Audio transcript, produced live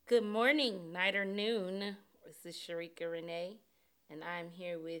Good morning, night or noon. This is Cherekia Renee, and I'm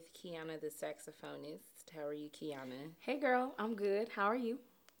here with Kiana the Saxophonist. How are you, Kiana? Hey girl, I'm good. How are you?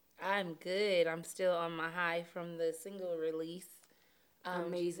 I'm good. I'm still on my high from the single release. Jesus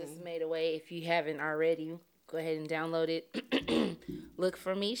Amazing. Made a Way. If you haven't already, go ahead and download it. Look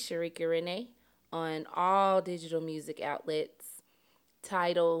for me, Cherekia Renee, on all digital music outlets.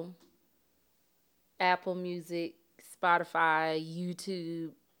 Tidal, Apple Music, Spotify, YouTube,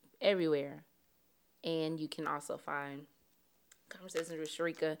 everywhere. And you can also find Conversations with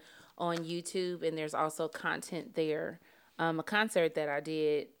Sharika on YouTube, and there's also content there. A concert that I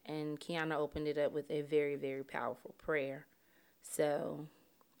did, and Kiana opened it up with a very, very powerful prayer. So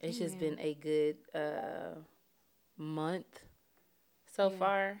it's just been Amen. a good month so Yeah,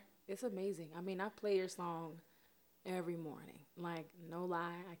 far. it's amazing. I mean, I play your song every morning. Like, no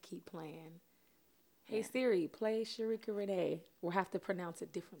lie, I keep playing. Hey Yeah. Siri, play Sharika Renee. We'll have to pronounce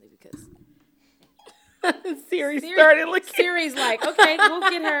it differently because Siri Siri, started looking. Siri's like, okay, we'll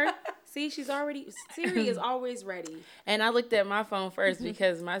get her. See, Siri is always ready. And I looked at my phone first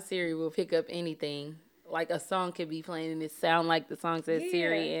because my Siri will pick up anything. Like a song could be playing and it sound like the song says Yeah.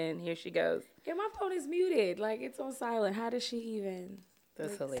 Siri, and here she goes. Yeah, my phone is muted. Like, it's on silent. How does she even?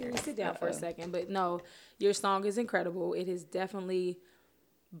 That's Like, Siri, hilarious. sit down for a Uh-oh. second. But no, your song is incredible. It has definitely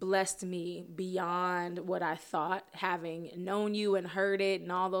blessed me beyond what I thought, having known you and heard it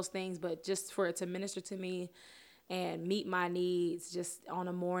and all those things. But just for it to minister to me and meet my needs just on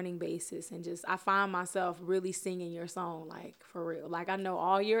a morning basis. And just, I find myself really singing your song, like for real. Like, I know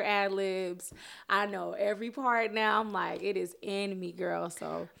all your ad libs, I know every part now. I'm like, it is in me, girl.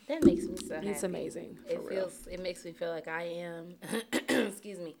 So That makes me so it's happy. amazing, for real. It makes me feel like I am,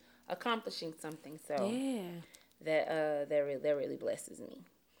 excuse me, accomplishing something. So Yeah. that really blesses me.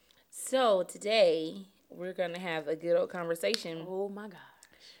 So today we're gonna have a good old conversation Oh my God.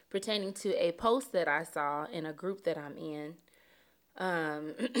 pertaining to a post that I saw in a group that I'm in.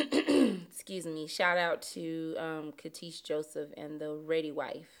 Excuse me. Shout out to Katish Joseph and the Ready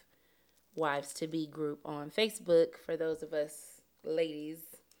Wives to Be group on Facebook for those of us ladies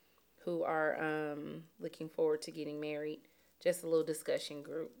who are looking forward to getting married. Just a little discussion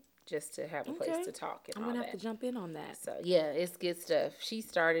group just to have a place Okay. to talk and I'm all gonna have to that. jump in on that. So yeah, it's good stuff. She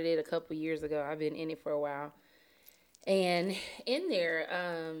started it a couple years ago. I've been in it for a while. And in there,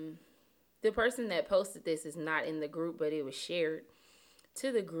 the person that posted this is not in the group, but it was shared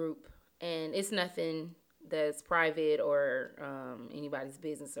to the group. And it's nothing that's private or anybody's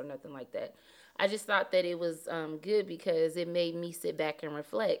business or nothing like that. I just thought that it was good because it made me sit back and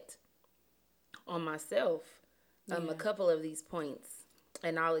reflect on myself a Yeah. couple of these points,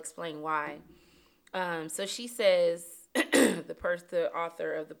 and I'll explain why. So she says, the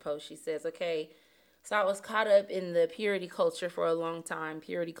author of the post, she says, okay, so I was caught up in the purity culture for a long time.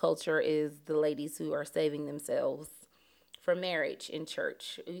 Purity culture is the ladies who are saving themselves for marriage in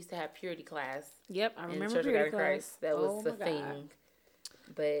church. We used to have purity class Yep, I in remember Church of God purity in class. Christ. That was Oh the my God. thing,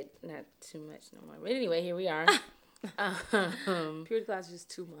 but not too much no more. But anyway, here we are. Purity class is just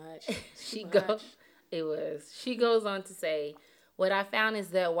too much. It's too she much. go it was she goes on to say, what I found is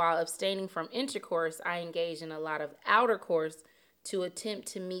that while abstaining from intercourse, I engage in a lot of outer course to attempt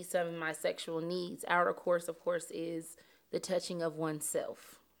to meet some of my sexual needs. Outer course, of course, is the touching of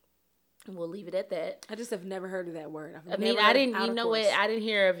oneself, and we'll leave it at that. I just have never heard of that word. I've I mean, never I heard of didn't, you outer know what, course. I didn't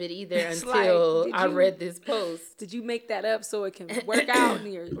hear of it either It's like, until I read this post. did you make that up so it can work out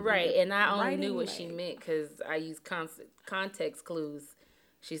in your Right, and I only knew writing? what she Like, meant because I used context clues.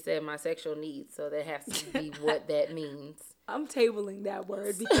 She said my sexual needs, so that has to be what that means. I'm tabling that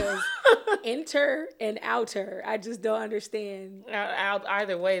word because inter and outer, I just don't understand.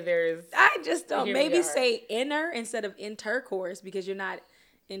 Either way, there's I just don't. here we Maybe are. say inner instead of intercourse because you're not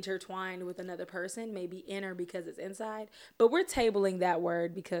intertwined with another person. Maybe inner because it's inside. But we're tabling that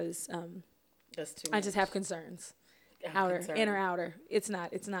word because That's too I much. just have concerns. I'm Outer, concerned. inner, outer. It's not.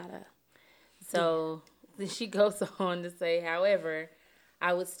 It's not a. Yeah. So then she goes on to say, however,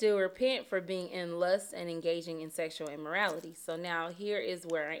 I would still repent for being in lust and engaging in sexual immorality. So now here is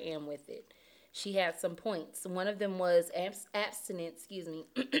where I am with it. She had some points. One of them was abstinence, excuse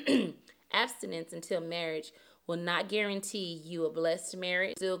me, abstinence until marriage will not guarantee you a blessed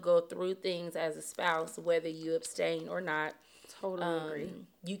marriage. Still go through things as a spouse, whether you abstain or not. Totally agree.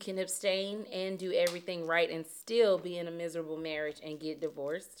 You can abstain and do everything right and still be in a miserable marriage and get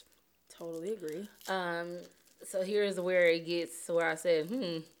divorced. Totally agree. So here's where it gets where I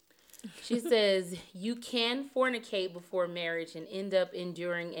said, She says, you can fornicate before marriage and end up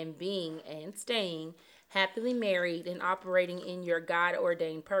enduring and being and staying happily married and operating in your God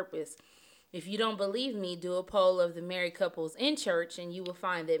ordained purpose. If you don't believe me, do a poll of the married couples in church, and you will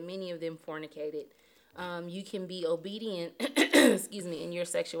find that many of them fornicated. You can be obedient, excuse me, in your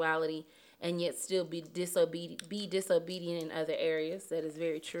sexuality, and yet still be disobedient in other areas. That is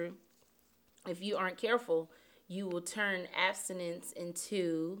very true. If you aren't careful, you will turn abstinence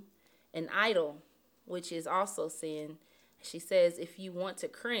into an idol, which is also sin. She says, if you want to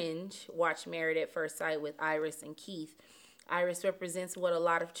cringe, watch Married at First Sight with Iris and Keith. Iris represents what a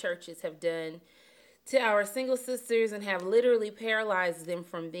lot of churches have done to our single sisters and have literally paralyzed them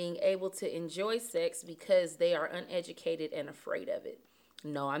from being able to enjoy sex because they are uneducated and afraid of it.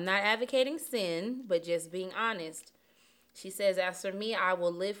 No, I'm not advocating sin, but just being honest. She says, as for me, I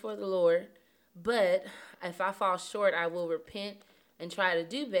will live for the Lord, but if I fall short, I will repent and try to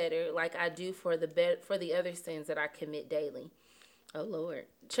do better like I do for the other sins that I commit daily. Oh, Lord.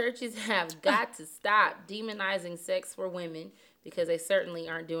 Churches have got to stop demonizing sex for women, because they certainly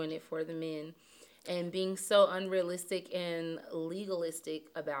aren't doing it for the men, and being so unrealistic and legalistic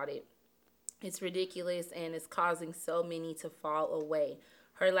about it. It's ridiculous, and it's causing so many to fall away.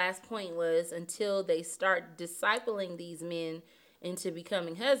 Her last point was, until they start discipling these men into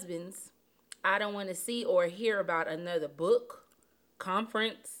becoming husbands, I don't want to see or hear about another book,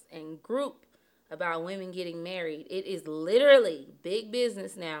 conference, and group about women getting married. It is literally big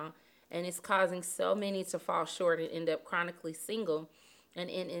business now, and it's causing so many to fall short and end up chronically single and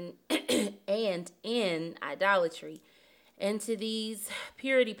and in idolatry. And to these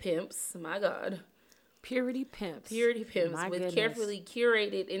purity pimps, my God, purity pimps My with goodness. carefully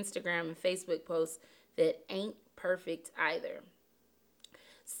curated Instagram and Facebook posts that ain't perfect either.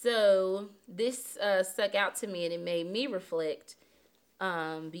 So this stuck out to me, and it made me reflect,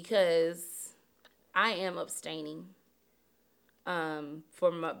 because I am abstaining,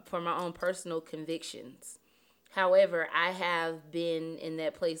 for my own personal convictions. However, I have been in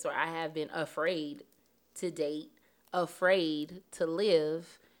that place where I have been afraid to date, afraid to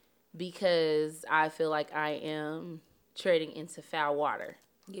live, because I feel like I am treading into foul water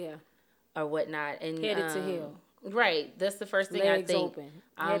Yeah. or whatnot. And Headed to hell. right, that's the first thing I Legs think. open.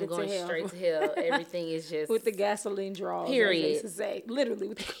 I'm Headed going to hell. straight to hell. Everything is just With the gasoline draws, as they period. used to say. Literally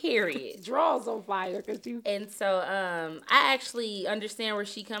with the Period. draws on fire. Cause you... And so I actually understand where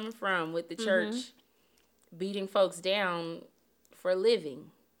she coming from with the church beating folks down for a living.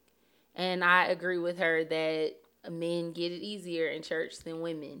 And I agree with her that men get it easier in church than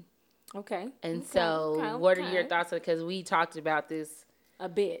women. Okay. And Okay. so Okay. what are your Okay. thoughts on it? Because we talked about this A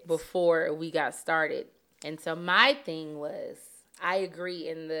bit. before we got started. And so my thing was, I agree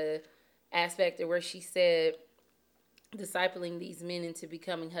in the aspect of where she said discipling these men into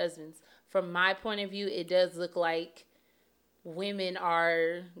becoming husbands. From my point of view, it does look like women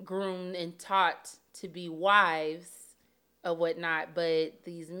are groomed and taught to be wives or whatnot, but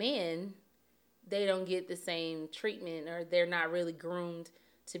these men, they don't get the same treatment, or they're not really groomed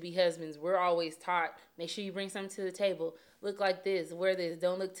to be husbands. We're always taught, make sure you bring something to the table, look like this, wear this,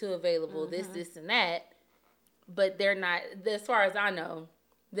 don't look too available, this, and that. But they're not, as far as I know,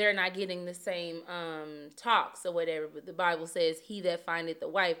 they're not getting the same talks or whatever. But the Bible says, he that findeth the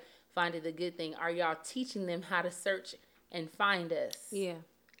wife findeth a good thing. Are y'all teaching them how to search and find us? Yeah.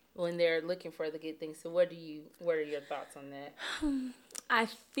 When they're looking for the good things. So what are your thoughts on that? I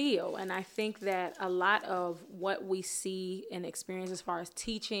feel and I think that a lot of what we see and experience as far as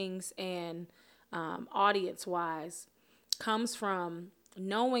teachings and audience wise comes from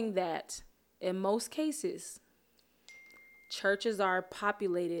knowing that in most cases, churches are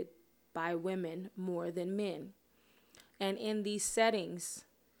populated by women more than men. And in these settings,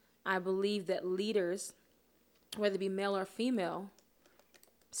 I believe that leaders, whether it be male or female,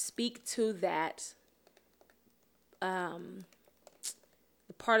 speak to that the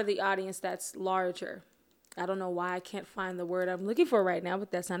part of the audience that's larger. I don't know why I can't find the word I'm looking for right now,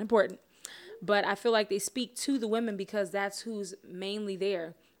 but that's not important. But I feel like they speak to the women because that's who's mainly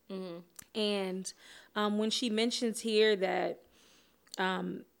there. And when she mentions here that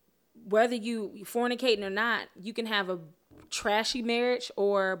whether you fornicating or not, you can have a trashy marriage,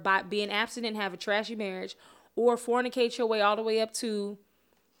 or by being abstinent have a trashy marriage, or fornicate your way all the way up to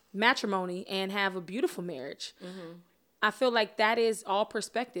matrimony and have a beautiful marriage. I feel like that is all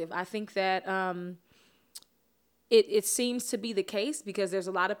perspective. I think that it seems to be the case because there's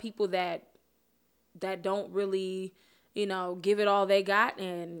a lot of people that don't really, give it all they got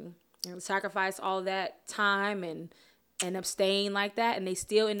and sacrifice all that time and abstain like that, and they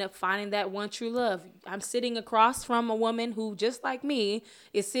still end up finding that one true love. I'm sitting across from a woman who, just like me,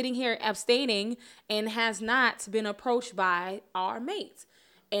 is sitting here abstaining and has not been approached by our mates.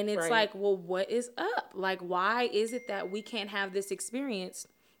 And it's like, well, what is up? Like, why is it that we can't have this experience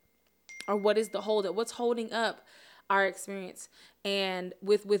or what is the hold up? What's holding up our experience? And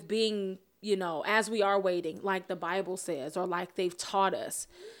with being, as we are waiting, like the Bible says, or like they've taught us.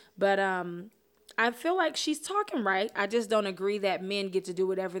 But I feel like she's talking right. I just don't agree that men get to do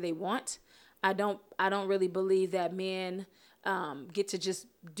whatever they want. I don't really believe that men get to just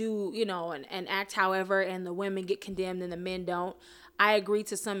do, and act however, and the women get condemned and the men don't. I agree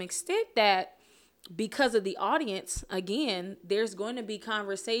to some extent that because of the audience, again, there's going to be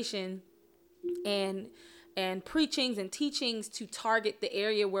conversation and preachings and teachings to target the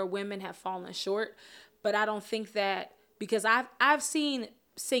area where women have fallen short. But I don't think that, because I've seen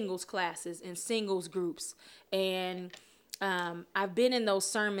singles classes and singles groups, and I've been in those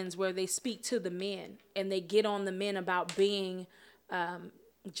sermons where they speak to the men and they get on the men about being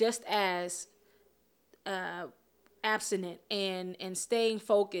just as abstinent and staying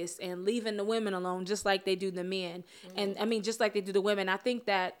focused and leaving the women alone, just like they do the men. And I mean, just like they do the women. I think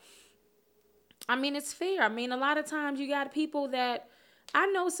that, it's fair. A lot of times you got people that, I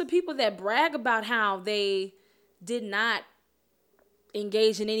know some people that brag about how they did not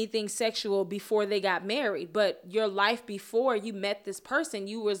engage in anything sexual before they got married, but your life before you met this person,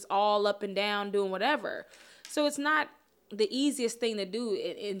 you was all up and down doing whatever. So it's not the easiest thing to do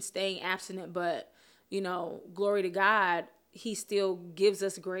in staying abstinent, but glory to God, he still gives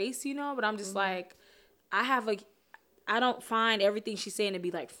us grace, but I'm just like, I don't find everything she's saying to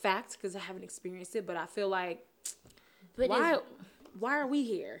be like facts, because I haven't experienced it, but I feel like, But why are we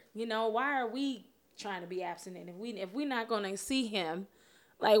here? Why are we trying to be abstinent if we're not gonna see him?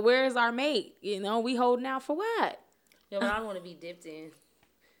 Like, where is our mate? We holding out for what? yeah, but I don't want to be dipped in.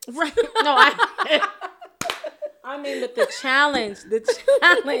 Right? No, but the challenge.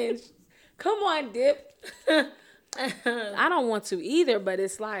 Come on, dip. I don't want to either, but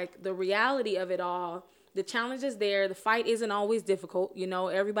it's like the reality of it all. The challenge is there. The fight isn't always difficult.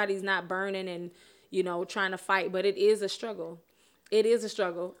 Everybody's not burning and, trying to fight, but it is a struggle. It is a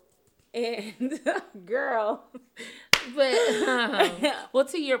struggle. And girl. But, well,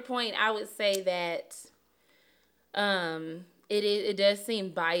 to your point, I would say that it does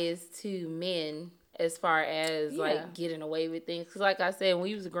seem biased to men as far as, like, getting away with things. Because, like I said, when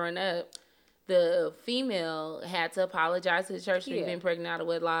we was growing up, the female had to apologize to the church for being pregnant out of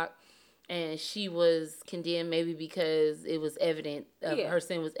wedlock. And she was condemned maybe because it was evident. Her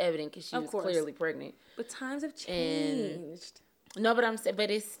sin was evident because she was clearly pregnant. But times have changed. No, but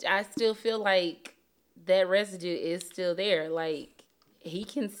I still feel like that residue is still there. Like, he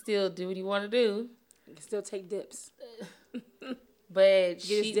can still do what he want to do. He can still take dips. But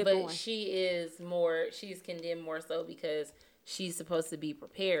she's condemned more so because she's supposed to be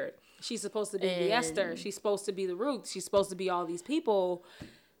prepared. She's supposed to be the Esther. She's supposed to be the Ruth. She's supposed to be all these people.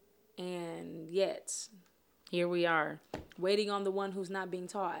 And yet, here we are, waiting on the one who's not being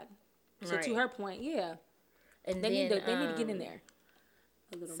taught. So to her point, and they need to get in there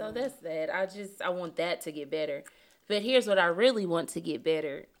a little more. That's that. I want that to get better. But here's what I really want to get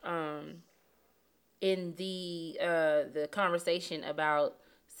better. In the conversation about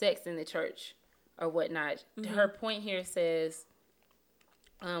sex in the church or whatnot, her point here says,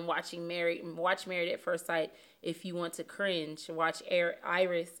 watch Married at First Sight. If you want to cringe, watch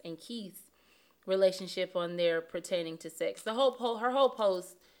Iris and Keith's relationship on there pertaining to sex. Her whole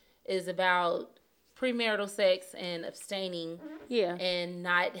post is about premarital sex and abstaining, and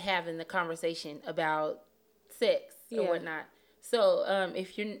not having the conversation about sex or whatnot. So,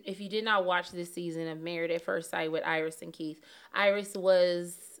 if you did not watch this season of Married at First Sight with Iris and Keith, Iris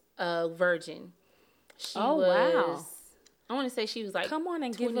was a virgin. Wow. I want to say she was like, come on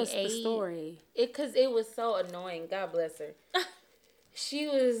and give us the story. Because it was so annoying. God bless her. She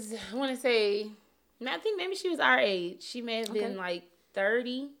was, I want to say, I think maybe she was our age. She may have been like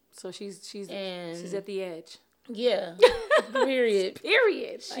 30. So she's at the edge. Yeah. Period.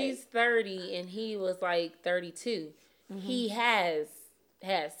 She's 30 and he was like 32. He has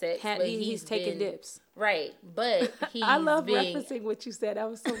had sex, but he's taking dips. Right, but I love referencing what you said. That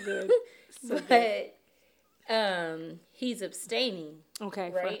was so good. He's abstaining.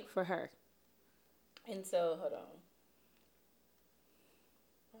 Okay, right? For her. And so, hold on.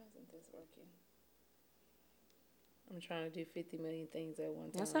 Why isn't this working? I'm trying to do 50 million things at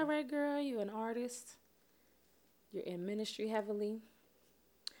one time. That's all right, girl. You're an artist. You're in ministry heavily.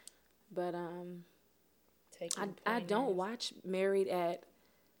 But I don't watch Married at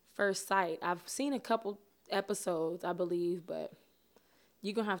First Sight. I've seen a couple episodes, I believe, but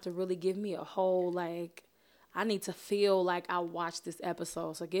you're going to have to really give me a whole, like, I need to feel like I watched this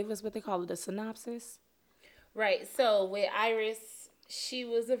episode. So give us what they call it, a synopsis. Right. So with Iris, she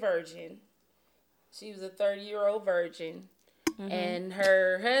was a virgin. She was a 30-year-old virgin. and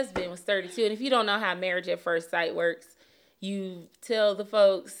her husband was 32. And if you don't know how marriage at first sight works, you tell the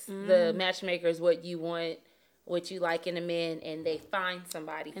folks, the matchmakers, what you want, what you like in a man, and they find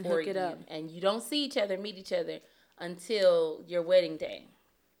somebody And for hook it you. up. And you don't see each other, meet each other until your wedding day.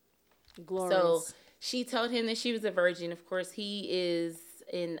 Glorious. So she told him that she was a virgin. Of course, he is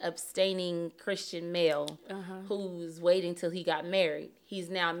an abstaining Christian male who's waiting till he got married. He's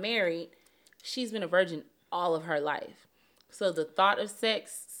now married. She's been a virgin all of her life. So the thought of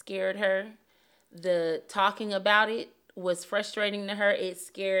sex scared her. The talking about it was frustrating to her. It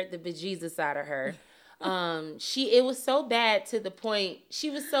scared the bejesus out of her. It was so bad to the point, she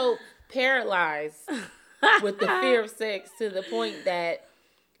was so paralyzed with the fear of sex to the point that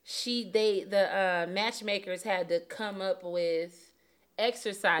the matchmakers had to come up with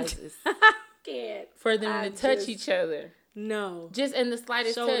exercises for them to touch each other. No. Just in the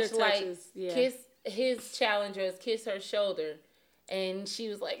slightest Shoulder touch, like touches, yeah. kiss. His challenge was kiss her shoulder, and she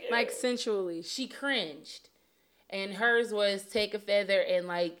was like sensually. She cringed, and hers was take a feather and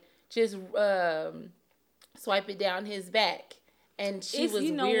like just swipe it down his back, and she was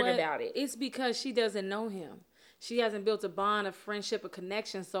weird about it. It's because she doesn't know him. She hasn't built a bond of friendship or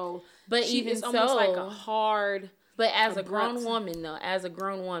connection, so but it's almost like a hard. But as a grown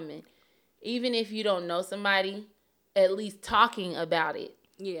woman, even if you don't know somebody, at least talking about it.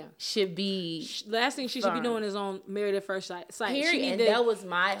 Yeah, should be last thing she should be doing is on Married at First Sight. Period. And that was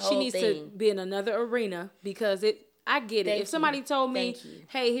my whole thing. She needs to be in another arena because I get it. If somebody told me,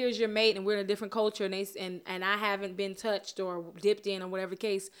 "Hey, here's your mate, and we're in a different culture, and I haven't been touched or dipped in or whatever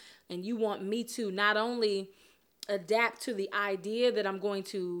case, and you want me to not only adapt to the idea that I'm going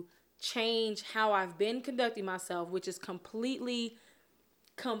to change how I've been conducting myself, which is completely."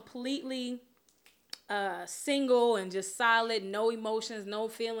 Single and just solid, no emotions, no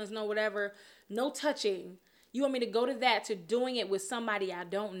feelings, no whatever, no touching. You want me to go to that to doing it with somebody I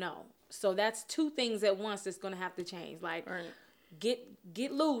don't know. So that's two things at once that's gonna have to change. Like get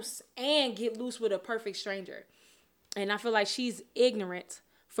loose and get loose with a perfect stranger. And I feel like she's ignorant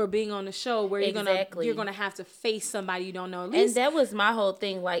for being on the show where you're gonna have to face somebody you don't know. And that was my whole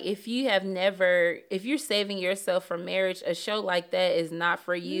thing. Like if you're saving yourself from marriage, a show like that is not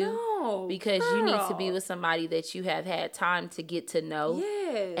for you. No, because you need to be with somebody that you have had time to get to know.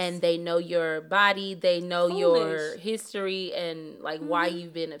 Yes. And they know your body, they know your history and like why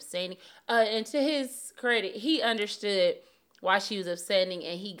you've been abstaining. And to his credit, he understood why she was abstaining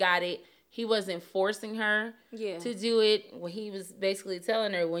and he got it. He wasn't forcing her to do it. When he was basically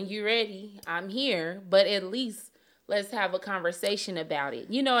telling her, when you're ready, I'm here. But at least let's have a conversation about it.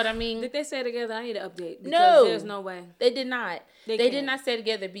 You know what I mean? Did they say together? I need to update. No. There's no way. They did not. They did not stay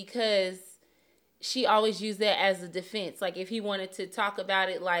together because she always used that as a defense. Like if he wanted to talk about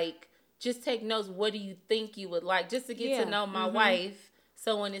it, like just take notes. What do you think you would like? Just to get to know my wife.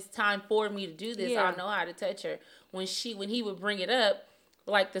 So when it's time for me to do this, I'll know how to touch her. When he would bring it up,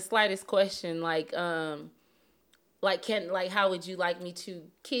 like the slightest question, like how would you like me to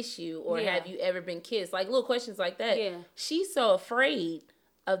kiss you, or have you ever been kissed? Like little questions like that. Yeah. She's so afraid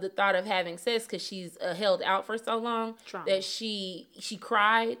of the thought of having sex because she's held out for so long that she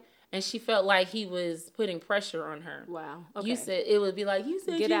cried and she felt like he was putting pressure on her. Wow. Okay. You said it would be like you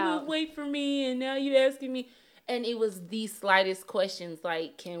said would wait for me and now you asking me, and it was the slightest questions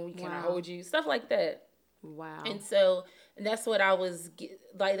like can I hold you, stuff like that. Wow. And so. And that's what I was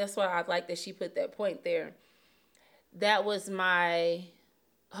like. That's why I like that she put that point there. That was my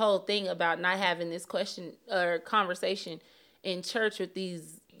whole thing about not having this question or conversation in church with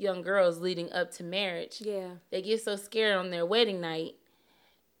these young girls leading up to marriage. Yeah, they get so scared on their wedding night,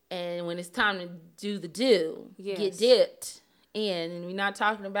 and when it's time to do the get dipped in. And we're not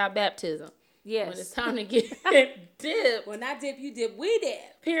talking about baptism. Yes, when it's time to get dipped. When I dip, you dip. We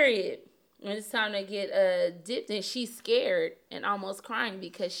dip. Period. When it's time to get dipped in, she's scared and almost crying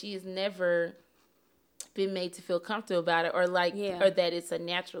because she has never been made to feel comfortable about it or that it's a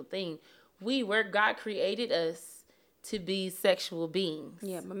natural thing. God created us to be sexual beings.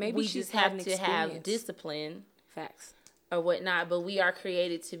 Yeah, but maybe we just have to have discipline. Facts. Or whatnot, but we are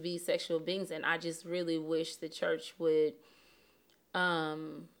created to be sexual beings, and I just really wish the church would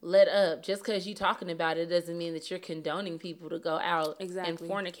let up. Just because you're talking about it doesn't mean that you're condoning people to go out and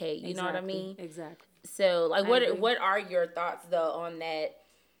fornicate. You know what I mean? Exactly. So, like, what are your thoughts though on that?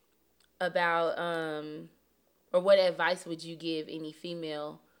 About or what advice would you give any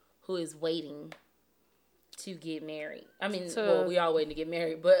female who is waiting to get married? I mean, we all waiting to get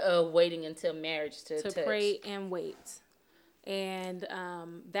married, but waiting until marriage to touch. Pray and wait. And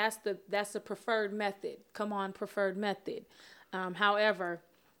that's the preferred method. Come on, preferred method. However,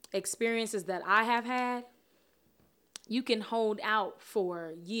 experiences that I have had, you can hold out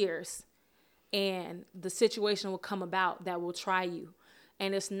for years and the situation will come about that will try you.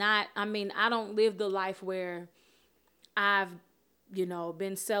 And it's not, I mean, I don't live the life where I've,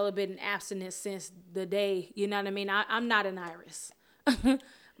 been celibate and abstinent since the day, you know what I mean? I'm not an Iris.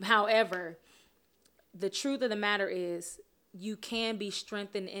 However, the truth of the matter is you can be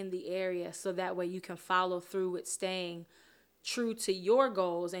strengthened in the area so that way you can follow through with staying true to your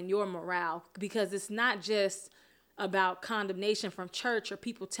goals and your morale, because it's not just about condemnation from church or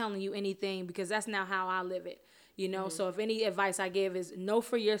people telling you anything, because that's not how I live it. So if any advice I give is know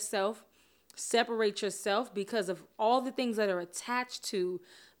for yourself, separate yourself because of all the things that are attached to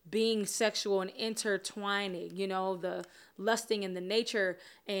being sexual and intertwining, the lusting and the nature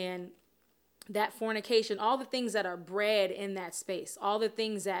and that fornication, all the things that are bred in that space, all the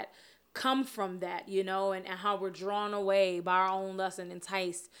things that come from that, and how we're drawn away by our own lust and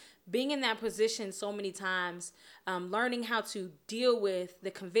enticed. Being in that position so many times, learning how to deal with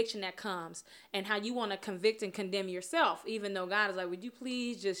the conviction that comes and how you want to convict and condemn yourself, even though God is like, would you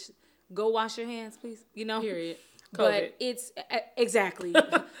please just go wash your hands, please? Period. COVID. But it's exactly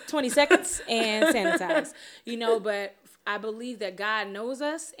 20 seconds and sanitize, but I believe that God knows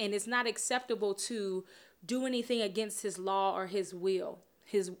us, and it's not acceptable to do anything against his law or his will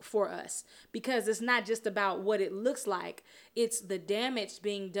for us, because it's not just about what it looks like, it's the damage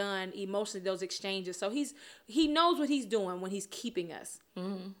being done emotionally, those exchanges. So he knows what he's doing when he's keeping us.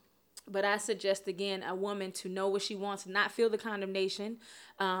 Mm-hmm. But I suggest, again, a woman to know what she wants, not feel the condemnation,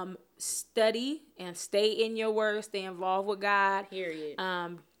 study and stay in your word, stay involved with God. Period.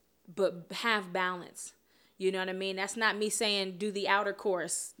 But have balance. You know what I mean? That's not me saying do the outer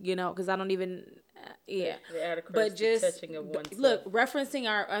course, because I don't even, The outer course, but just the touching of oneself. Look, referencing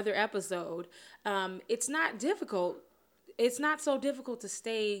our other episode, it's not difficult. It's not so difficult to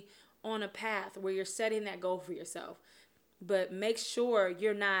stay on a path where you're setting that goal for yourself. But make sure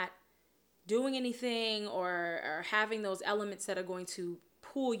you're not doing anything or having those elements that are going to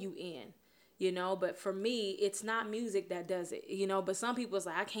pull you in. But for me, it's not music that does it, but some people it's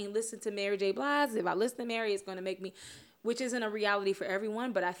like, I can't listen to Mary J. Blige. If I listen to Mary, it's going to make me, which isn't a reality for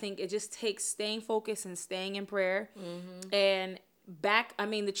everyone, but I think it just takes staying focused and staying in prayer. Mm-hmm. And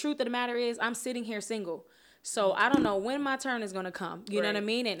the truth of the matter is I'm sitting here single. So I don't know when my turn is going to come. You know what I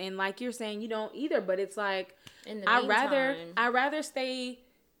mean? And like you're saying, you don't either, but it's like, I'd rather stay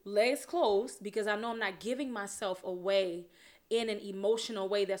legs closed, because I know I'm not giving myself away in an emotional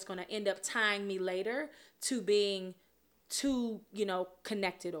way that's going to end up tying me later to being too,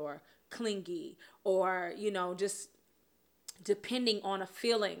 connected or clingy or, just depending on a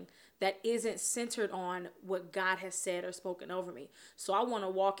feeling that isn't centered on what God has said or spoken over me. So I want to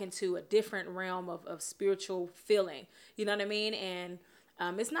walk into a different realm of spiritual feeling. You know what I mean? And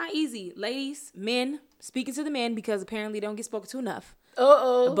it's not easy. Ladies, men, speaking to the men, because apparently they don't get spoken to enough.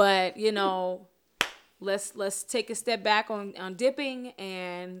 Uh-oh. But, let's take a step back on dipping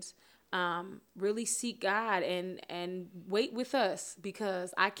and really seek God and wait with us,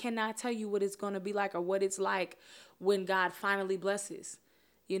 because I cannot tell you what it's going to be like or what it's like when God finally blesses.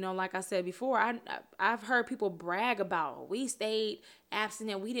 Like I said before, I've heard people brag about, we stayed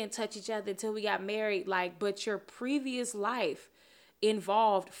abstinent, we didn't touch each other until we got married. But your previous life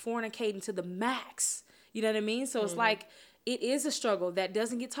involved fornicating to the max. You know what I mean? So it's like, it is a struggle that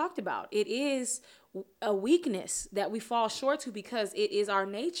doesn't get talked about. It is a weakness that we fall short to because it is our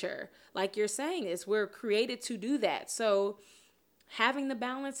nature. Like you're saying, we're created to do that. So having the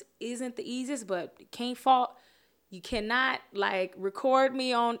balance isn't the easiest, but you cannot record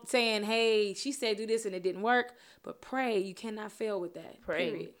me on saying, hey, she said do this and it didn't work, but pray. You cannot fail with that. Pray.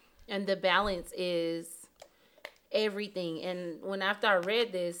 Period. And the balance is everything. And after I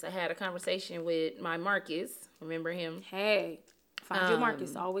read this, I had a conversation with my Marcus. Remember him? Hey, find your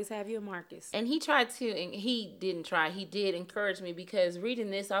Marcus. Always have your Marcus. And he tried to, and he didn't try. He did encourage me, because reading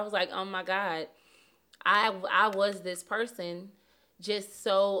this, I was like, oh my God, I was this person, just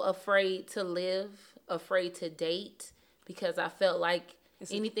so afraid to live, afraid to date, because I felt like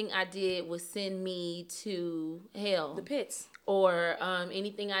anything I did would send me to hell. The pits. Or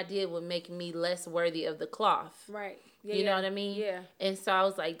anything I did would make me less worthy of the cloth. Right. Yeah, you know what I mean? Yeah. And so I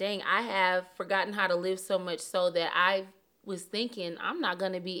was like, dang, I have forgotten how to live so much so that I was thinking I'm not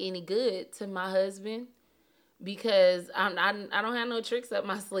going to be any good to my husband, because I don't have no tricks up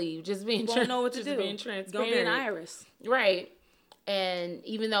my sleeve. Just being know what to do. Being transparent. Gonna be an Iris. Right. And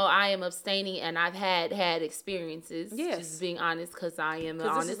even though I am abstaining and I've had experiences, just being honest, because I am an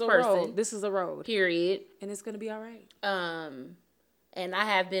honest person. This is a road. Period. And it's going to be all right. And I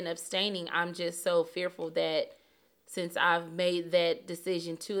have been abstaining. I'm just so fearful that since I've made that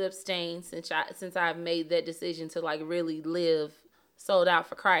decision to abstain, since I've made that decision to like really live sold out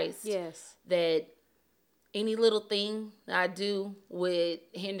for Christ. Yes. That any little thing I do would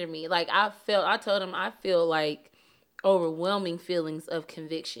hinder me. Like I told him I feel like overwhelming feelings of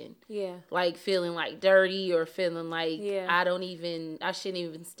conviction. Yeah. Like feeling like dirty or feeling like Yeah. I shouldn't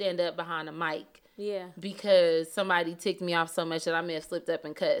even stand up behind a mic. Yeah. Because somebody ticked me off so much that I may have slipped up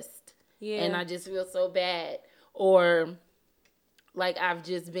and cussed. Yeah. And I just feel so bad. Or like I've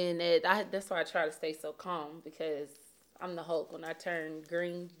just been that's why I try to stay so calm, because I'm the Hulk. When I turn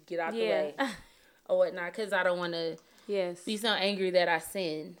green, get out the way or whatnot, because I don't want to be so angry that I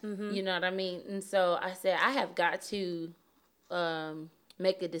sin. Mm-hmm. You know what I mean? And so I said I have got to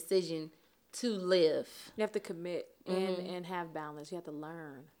make a decision to live. You have to commit and have balance. You have to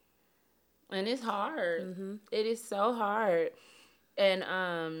learn. And it's hard. Mm-hmm. It is so hard. And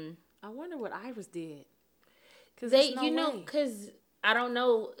I wonder what Iris did. Because I don't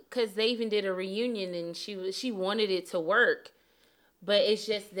know, because they even did a reunion and she wanted it to work, but it's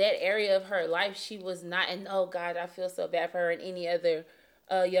just that area of her life she was not. And oh God, I feel so bad for her and any other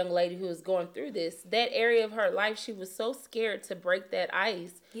young lady who is going through this. That area of her life, she was so scared to break that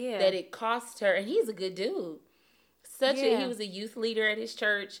ice that it cost her. And he's a good dude. He was a youth leader at his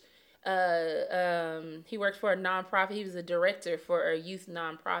church. He worked for a nonprofit. He was a director for a youth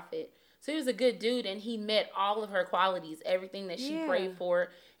nonprofit. So he was a good dude, and he met all of her qualities, everything that she prayed for,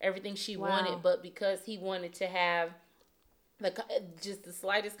 everything she wanted. But because he wanted to have just the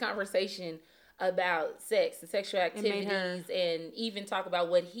slightest conversation about sex and sexual activities and even talk about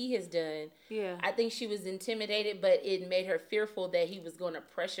what he has done, I think she was intimidated, but it made her fearful that he was going to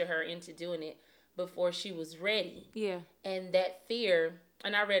pressure her into doing it before she was ready. Yeah. And that fear,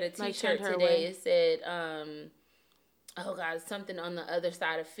 and I read a t-shirt today, it said, oh God, something on the other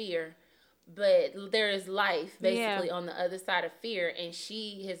side of fear. But there is life basically on the other side of fear, and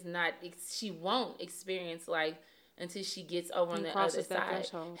she won't experience life until she gets over on the other side.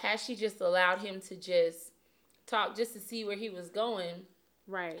 Threshold. Had she just allowed him to just talk, just to see where he was going,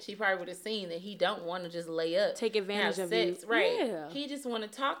 right? She probably would have seen that he don't want to just lay up, take advantage of sex, you, right? Yeah. He just want to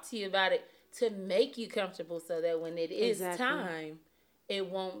talk to you about it to make you comfortable, so that when it is time, you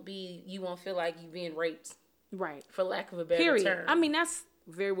won't feel like you being raped, right? For lack of a better term. I mean, that's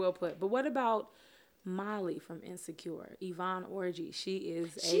very well put. But what about Molly from Insecure? Yvonne Orji.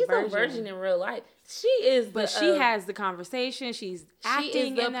 She's a virgin in real life. She is, but she has the conversation. She's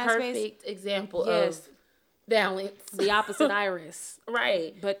acting in that space. She is the perfect example of balance. The opposite Iris,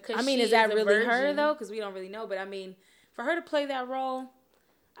 right? But I mean, is that really her though? Because we don't really know. But I mean, for her to play that role,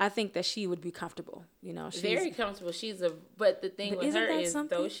 I think that she would be comfortable. You know, she's very comfortable. But the thing with her is,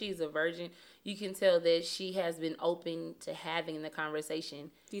 though she's a virgin, you can tell that she has been open to having the conversation.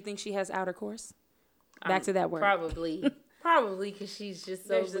 Do you think she has outer course? Back to that word. Probably, because she's just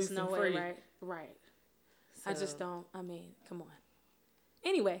so loose and free. Right. So. I just don't. I mean, come on.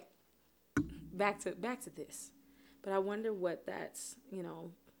 Anyway, back to this. But I wonder what that's.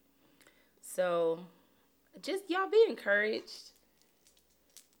 So, just y'all be encouraged.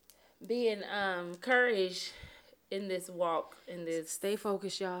 Be encouraged in this walk, in this. Stay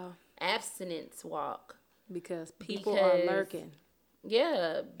focused, y'all. Abstinence walk, because people are lurking.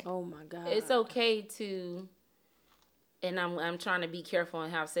 Yeah. Oh my God. It's okay to, and I'm trying to be careful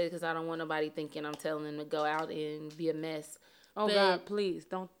on how I say it, because I don't want nobody thinking I'm telling them to go out and be a mess. Oh but God, please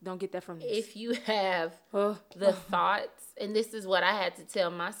don't get that from this. If you have the thoughts, and this is what I had to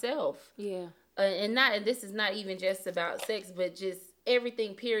tell myself. Yeah. And this is not even just about sex, but just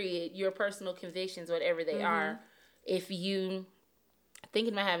everything. Period. Your personal convictions, whatever they are. If you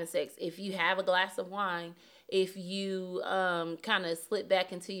thinking about having sex, if you have a glass of wine, if you kind of slip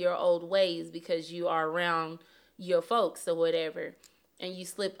back into your old ways because you are around your folks or whatever, and you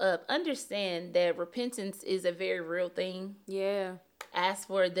slip up, understand that repentance is a very real thing. Yeah. Ask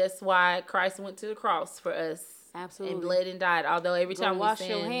for it. That's why Christ went to the cross for us. Absolutely. And bled and died. Although every time we sin, wash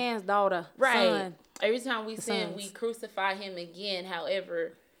your hands, daughter. Right. Son. Every time we sin, we crucify him again.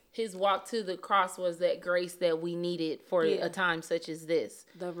 However, his walk to the cross was that grace that we needed for a time such as this.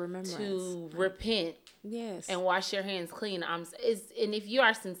 The remembrance. To repent. Yes. And wash your hands clean. And if you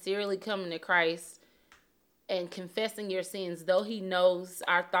are sincerely coming to Christ and confessing your sins, though he knows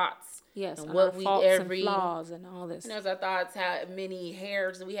our thoughts. Yes. And what we and flaws and all this. He knows our thoughts, how many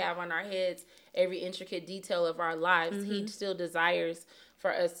hairs we have on our heads, every intricate detail of our lives. He still desires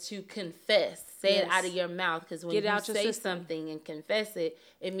for us to confess. Say it out of your mouth, because when you say something and confess it,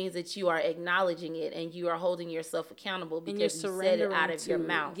 it means that you are acknowledging it and you are holding yourself accountable because you said it out of your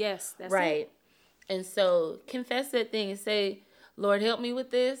mouth. Yes, that's right. And so confess that thing and say, Lord, help me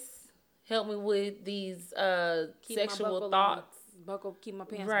with this. Help me with these Keep my sexual buckle on. thoughts. Keep my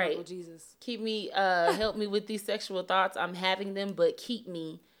pants Right. buckled, Jesus. Keep me, help me with these sexual thoughts. I'm having them, but keep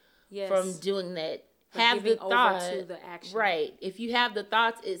me from Yes. doing that. For Have the giving over thought. to the action. Right. If you have the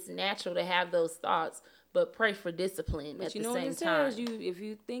thoughts, it's natural to have those thoughts, but pray for discipline But at you the know what same it time. says? If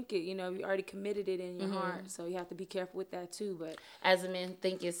you think it, you already committed it in your heart. So you have to be careful with that too. But As a man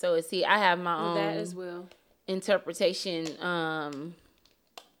thinketh, so is he. I have my with own that as well. interpretation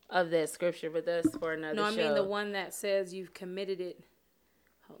of that scripture, but that's for another No, I show. mean the one that says you've committed it.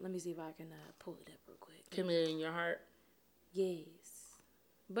 Let me see if I can pull it up real quick. Committed in your heart. Yes.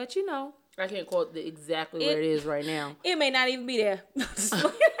 But I can't quote exactly where it is right now. It may not even be there.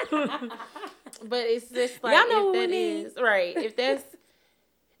 But it's just like, y'all know if what that we is right,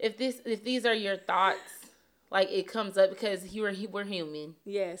 if these are your thoughts, like, it comes up because we're human.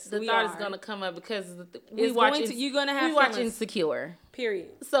 Yes, the thought is gonna come up because you're gonna have watch feelings. Insecure.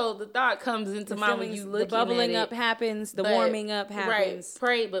 Period. So the thought comes into mind when you look at it. The bubbling up happens. The warming up happens.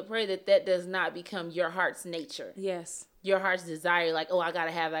 Right. Pray that does not become your heart's nature. Yes. Your heart's desire, like, oh, I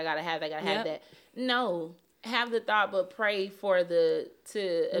gotta have that. No. Have the thought, but pray for to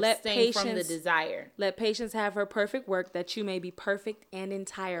abstain from the desire. Let patience have her perfect work, that you may be perfect and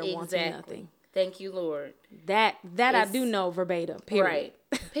entire, wanting nothing. Thank you, Lord. That I do know verbatim. Period.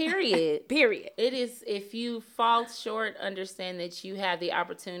 Right. Period. Period. It is, if you fall short, understand that you have the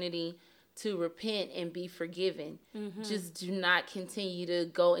opportunity to repent and be forgiven. Mm-hmm. Just do not continue to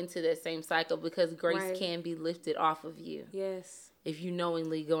go into that same cycle, because grace can be lifted off of you. Yes. If you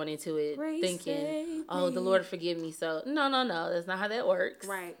knowingly going into it Grace thinking, oh, the Lord forgive me. So no, that's not how that works.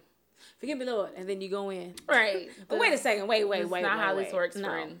 Right. Forgive me, Lord, and then you go in. Right. But wait a second. Wait. That's not how this works,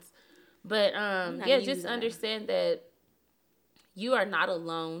 friends. But just understand that you are not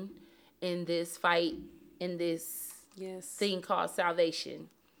alone in this fight, in this thing called salvation.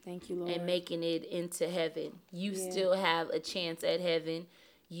 Thank you, Lord. And making it into heaven. You still have a chance at heaven.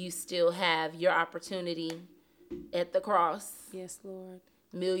 You still have your opportunity at the cross. Yes, Lord.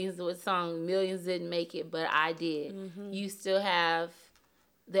 Millions didn't make it, but I did. Mm-hmm. You still have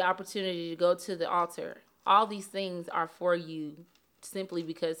the opportunity to go to the altar. All these things are for you simply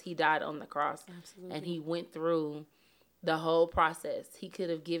because he died on the cross. Absolutely. And he went through the whole process. He could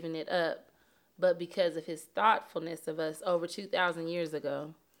have given it up, but because of his thoughtfulness of us over 2,000 years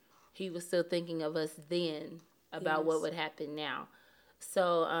ago, he was still thinking of us then about what would happen now.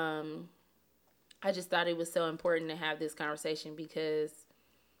 So I just thought it was so important to have this conversation, because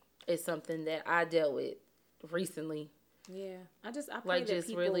it's something that I dealt with recently. Yeah, I pray that just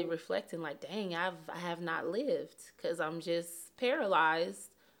people... really reflecting, like, dang, I have not lived, because I'm just paralyzed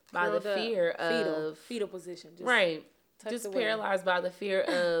by the fear of fetal position. Just paralyzed by the fear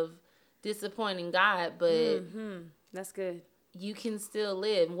of disappointing God. But that's good. You can still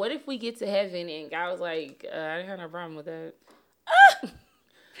live. What if we get to heaven and God was like, I didn't have no problem with that.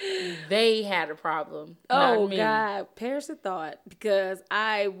 They had a problem. Oh, God. Perish the thought, because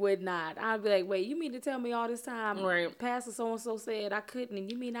I would not. I'd be like, wait, you mean to tell me all this time, right, Pastor so-and-so said I couldn't,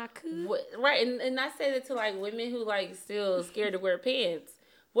 and you mean I could? Right. And I say that to, like, women who, like, still scared to wear pants.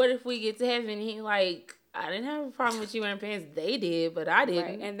 What if we get to heaven and he, like, I didn't have a problem with you wearing pants. They did, but I didn't.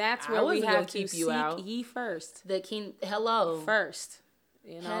 Right. And that's where we have to seek ye first. The king, hello. First.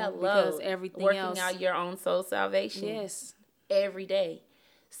 Hello. Because everything working else. Working out your own soul salvation. Yes. Every day.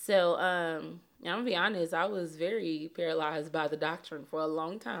 So, I'm going to be honest, I was very paralyzed by the doctrine for a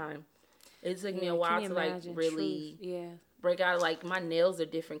long time. It took me a while to, like, really break out. Like, my nails are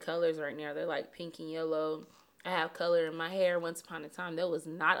different colors right now. They're, like, pink and yellow. I have color in my hair. Once upon a time, that was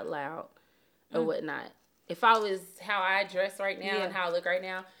not allowed or whatnot. If I was how I dress right now and how I look right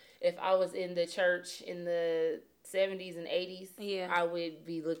now, if I was in the church in the 70s and 80s, I would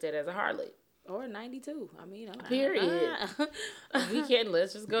be looked at as a harlot. Or 92. I mean, period.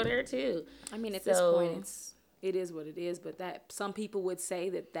 Let's just go there too. I mean, at this point, it is what it is. But that some people would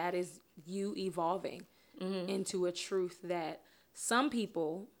say that is you evolving into a truth that some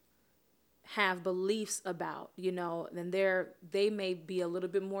people have beliefs about, then they may be a little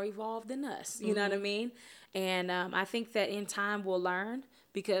bit more evolved than us. You know what I mean? And I think that in time we'll learn,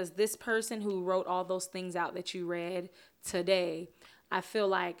 because this person who wrote all those things out that you read today, I feel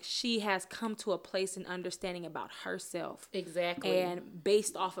like she has come to a place in understanding about herself. Exactly. And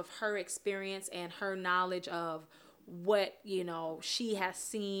based off of her experience and her knowledge of what, she has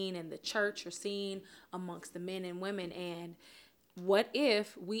seen in the church or seen amongst the men and women. And what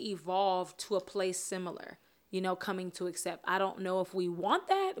if we evolve to a place similar, coming to accept? I don't know if we want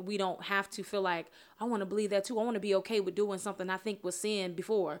that. We don't have to feel like, I want to believe that too. I want to be okay with doing something I think was sin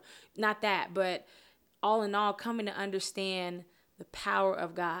before. Not that, but all in all, coming to understand the power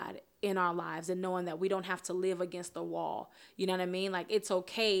of God in our lives, and knowing that we don't have to live against the wall. You know what I mean? Like, it's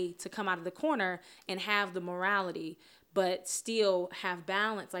okay to come out of the corner and have the morality, but still have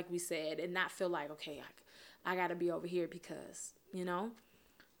balance, like we said, and not feel like, okay, I got to be over here because, you know.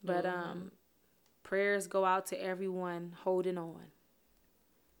 But prayers go out to everyone holding on.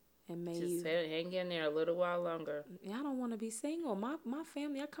 And may Just hang in there a little while longer. I don't want to be single. My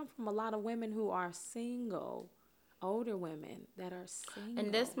family, I come from a lot of women who are single. Older women that are single.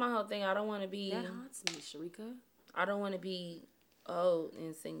 And that's my whole thing. I don't want to be... That haunts me, Cherekia. I don't want to be old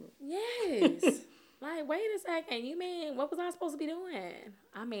and single. Yes. Like, wait a second. You mean, what was I supposed to be doing?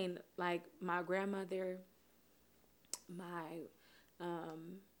 I mean, like, my grandmother, my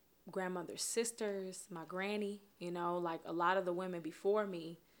grandmother's sisters, my granny, you know, like a lot of the women before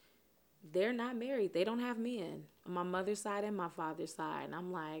me, they're not married. They don't have men on my mother's side and my father's side. And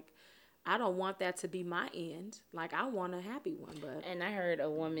I'm like, I don't want that to be my end. Like, I want a happy one. But And I heard a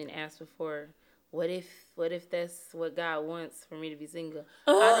woman ask before, what if that's what God wants for me to be single?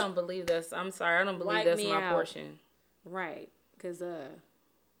 I don't believe that's, I'm sorry, I don't believe that's my portion. Right. Because,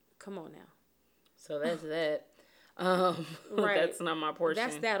 come on now. So that's that. Right. That's not my portion.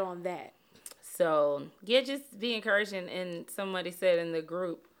 That's that on that. So, yeah, just be encouraging. And somebody said in the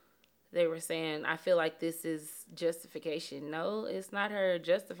group, they were saying, I feel like this is justification. No, it's not her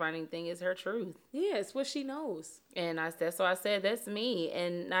justifying anything. It's her truth. Yeah, it's what she knows. And that's why I said that's me.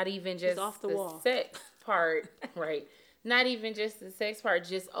 And not even just off the wall. Sex part, right? Not even just the sex part,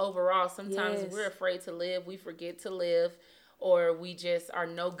 just overall. Sometimes Yes. we're afraid to live. We forget to live. Or we just are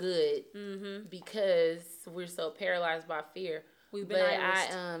no good because we're so paralyzed by fear. We've been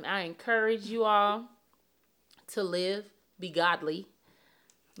But I encourage you all to live, be godly.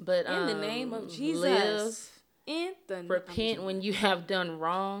 But in the name of Jesus. Repent when you have done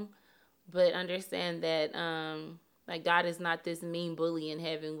wrong, but understand that like God is not this mean bully in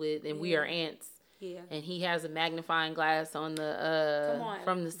heaven and we are ants. Yeah. And he has a magnifying glass on the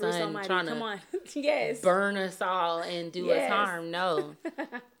from the sun trying to yes. burn us all and do us harm. No.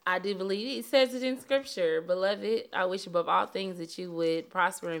 I do believe it says it in scripture. Beloved, I wish above all things that you would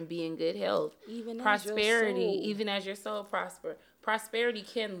prosper and be in good health. Even prosperity, even as your soul prosper. Prosperity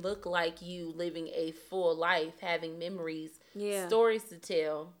can look like you living a full life, having memories, stories to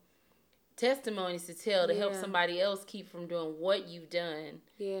tell, testimonies to tell to help somebody else keep from doing what you've done.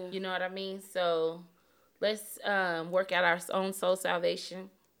 Yeah. You know what I mean? So let's work out our own soul salvation.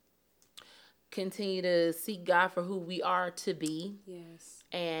 Continue to seek God for who we are to be. Yes.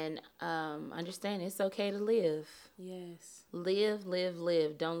 And understand it's okay to live. Yes. Live, live,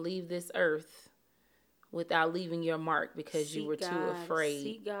 live. Don't leave this earth without leaving your mark because you were too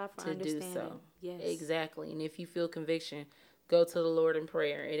afraid to do so. Yes. Exactly. And if you feel conviction, go to the Lord in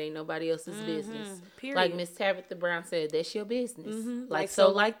prayer. It ain't nobody else's business. Period. Like Miss Tabitha Brown said, that's your business. Like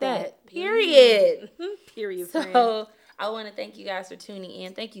that. Mm-hmm. Period. Period. So I want to thank you guys for tuning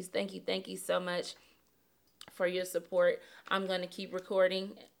in. Thank you so much for your support. I'm going to keep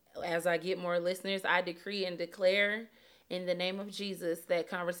recording as I get more listeners. I decree and declare in the name of Jesus that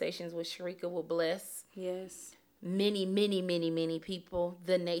Conversations with Cherekia will bless many, many, many, many people,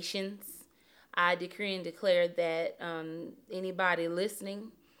 the nations. I decree and declare that anybody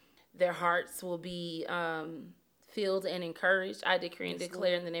listening, their hearts will be filled and encouraged. I decree and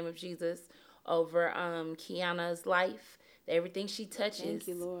declare in the name of Jesus over Kiana's life, that everything she touches, thank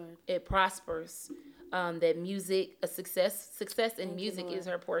you, Lord, it prospers. That music, success in music is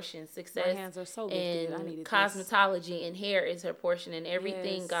her portion. Success my hands are so lifted. in cosmetology and hair is her portion. And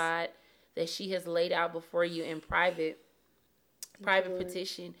everything, God, that she has laid out before you in private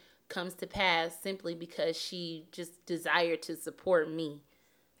petition comes to pass simply because she just desired to support me.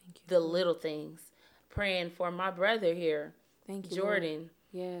 Thank you, the little things. Praying for my brother here, Jordan. Lord.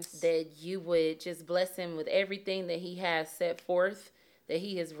 Yes. That you would just bless him with everything that he has set forth, that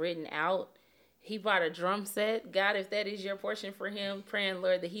he has written out. He bought a drum set. God, if that is your portion for him, praying,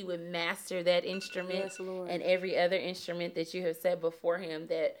 Lord, that he would master that instrument and every other instrument that you have set before him,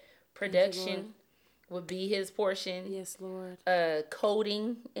 that production would be his portion. Yes, Lord.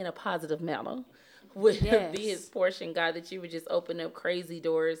 Coding in a positive manner would be his portion, God, that you would just open up crazy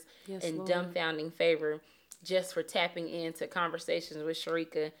doors and Lord. dumbfounding favor just for tapping into Conversations with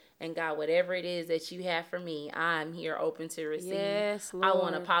Cherekia. And God, whatever it is that you have for me, I'm here open to receive. Yes, Lord. I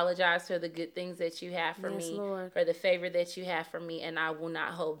want to apologize for the good things that you have for me, Lord. for the favor that you have for me, and I will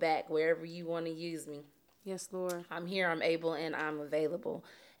not hold back wherever you want to use me. Yes, Lord. I'm here, I'm able, and I'm available.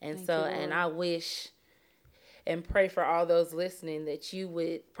 And Thank so, you, Lord. and I wish and pray for all those listening that you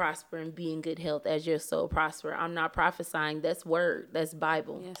would prosper and be in good health as your soul prosper. I'm not prophesying. That's word. That's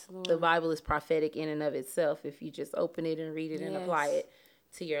Bible. Yes, Lord. The Bible is prophetic in and of itself if you just open it and read it and apply it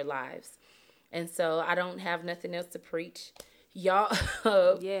to your lives. And so I don't have nothing else to preach. Y'all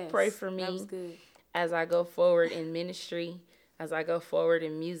pray Yes, for that was me good. as I go forward in ministry, as I go forward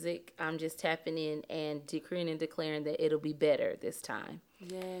in music. I'm just tapping in and decreeing and declaring that it'll be better this time.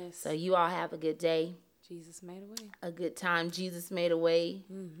 Yes. So you all have a good day, Jesus made a way. a good time. Jesus made a way.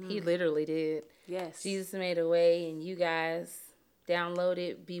 He literally did. Yes. Jesus made a way, and you guys download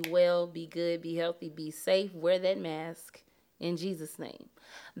it. Be well, be good, be healthy, be safe. Wear that mask in Jesus' name.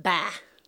 Bye.